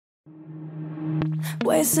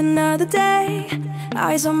Waste another day,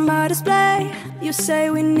 eyes on my display. You say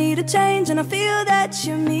we need a change, and I feel that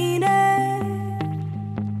you mean it.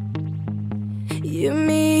 You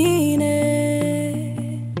mean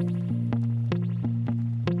it.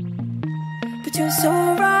 But you're so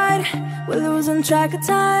right, we're losing track of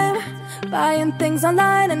time, buying things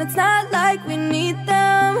online, and it's not like we need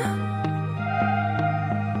them.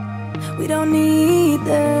 We don't need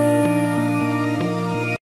them.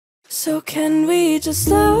 So can we just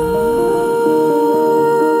slow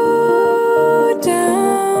down?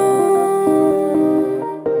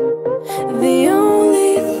 The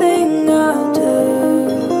only thing I'll do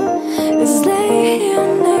is lay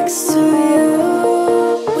here next to you.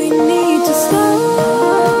 We need to slow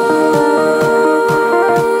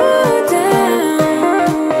down.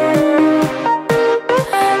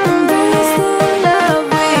 Embrace the love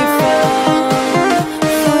we found.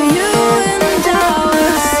 For you and I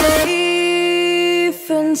were safe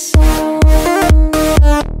and sound.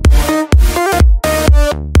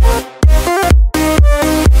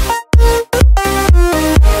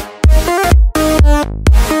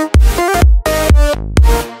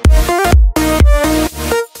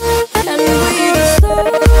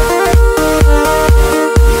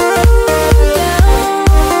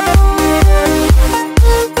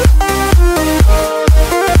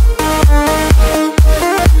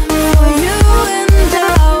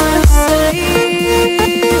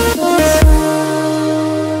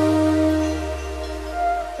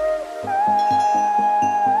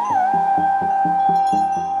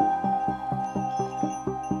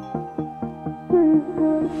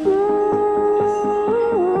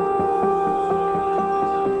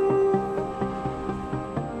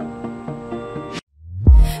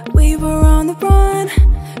 We were on the run,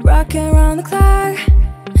 rocking around the clock.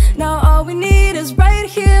 Now all we need is right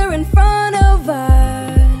here in front of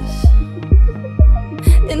us.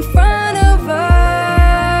 In front of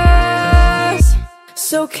us.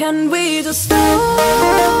 So can we just slow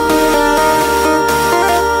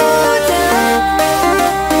down?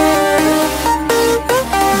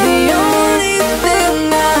 The only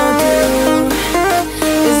thing I'll do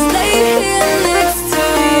is lay here next to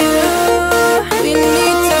you. We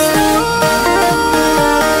need to slow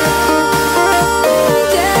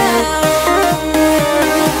down.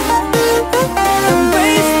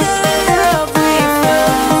 Embrace the love we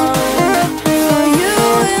found. For you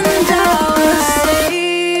and I were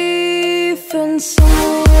safe and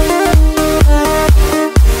sound.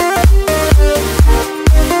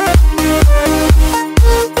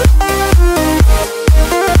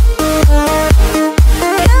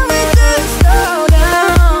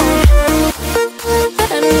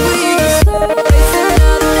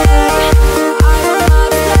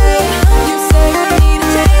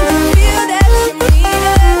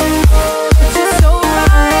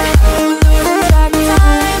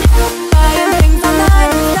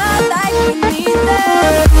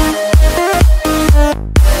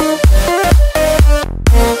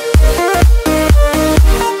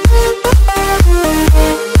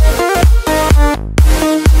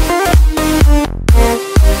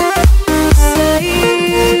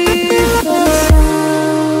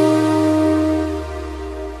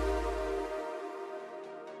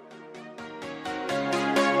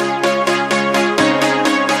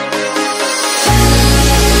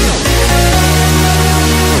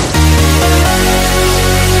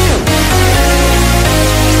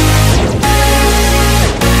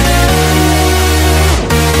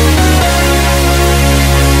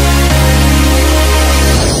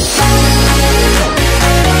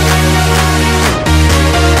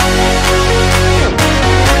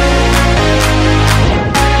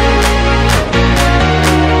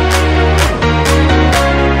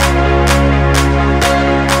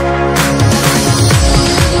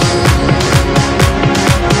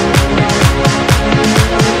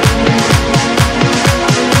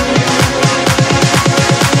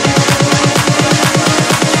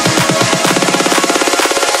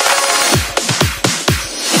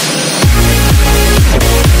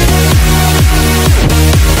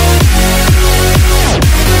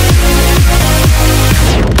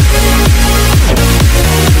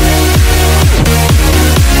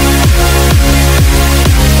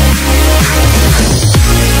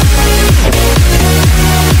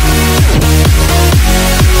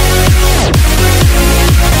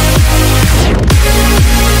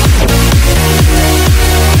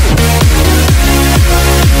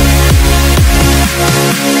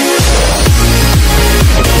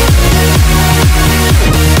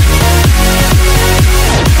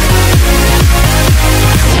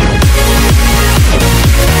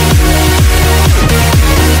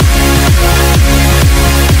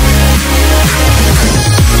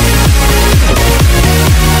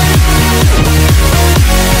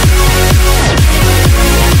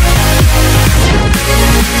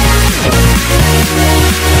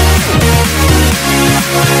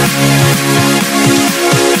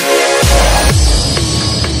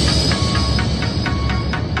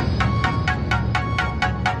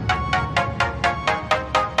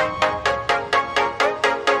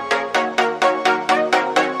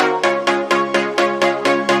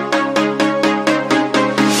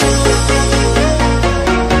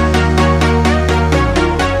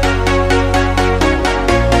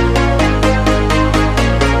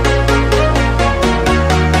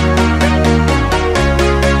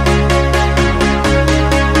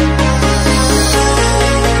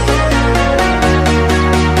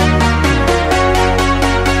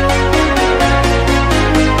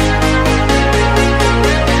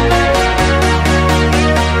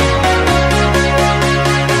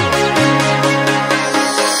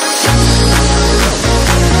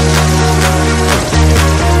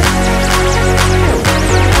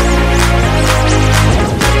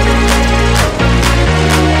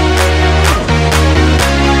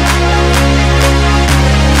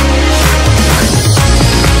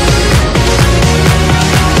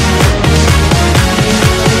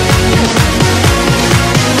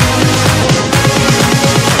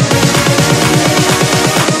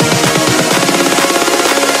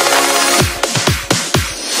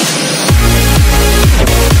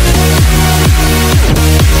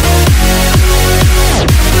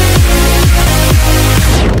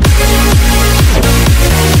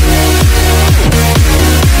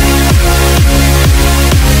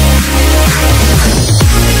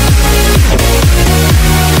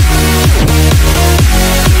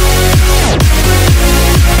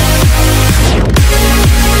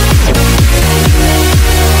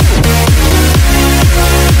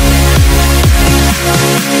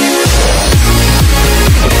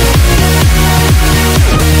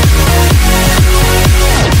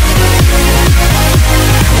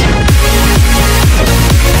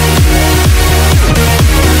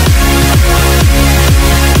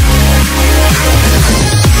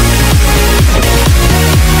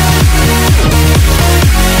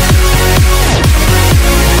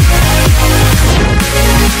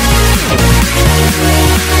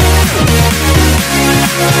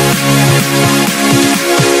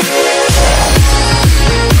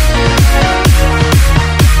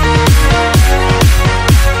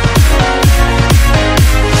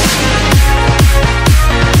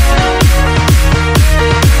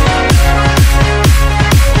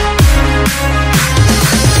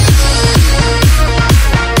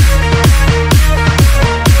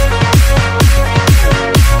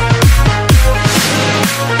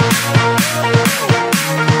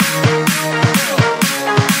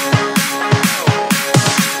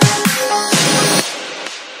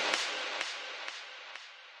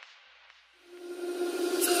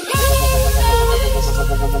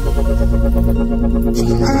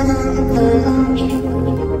 us.